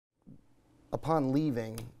upon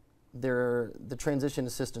leaving, the transition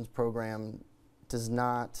assistance program does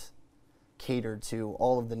not cater to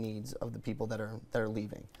all of the needs of the people that are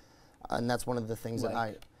leaving, and that's one of the things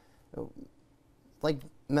that like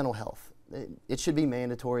mental health. It should be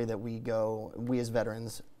mandatory that we as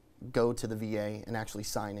veterans go to the VA and actually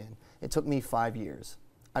sign in. It took me 5 years.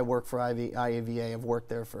 I work for IAVA. I've worked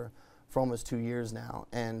there for almost 2 years now,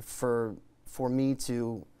 and for me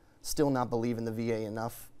to still not believe in the VA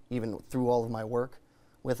enough, even through all of my work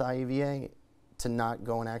with IAVA, to not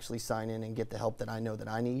go and actually sign in and get the help that I know that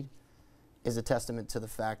I need, is a testament to the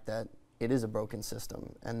fact that it is a broken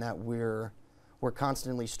system, and that we're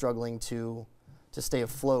constantly struggling to stay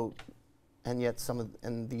afloat, and yet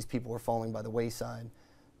these people are falling by the wayside.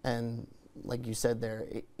 And like you said there,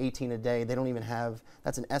 18 a day, they don't even have,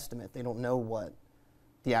 that's an estimate. They don't know what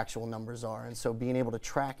the actual numbers are. And so being able to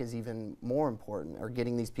track is even more important, or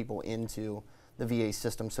getting these people into the VA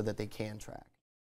system so that they can track.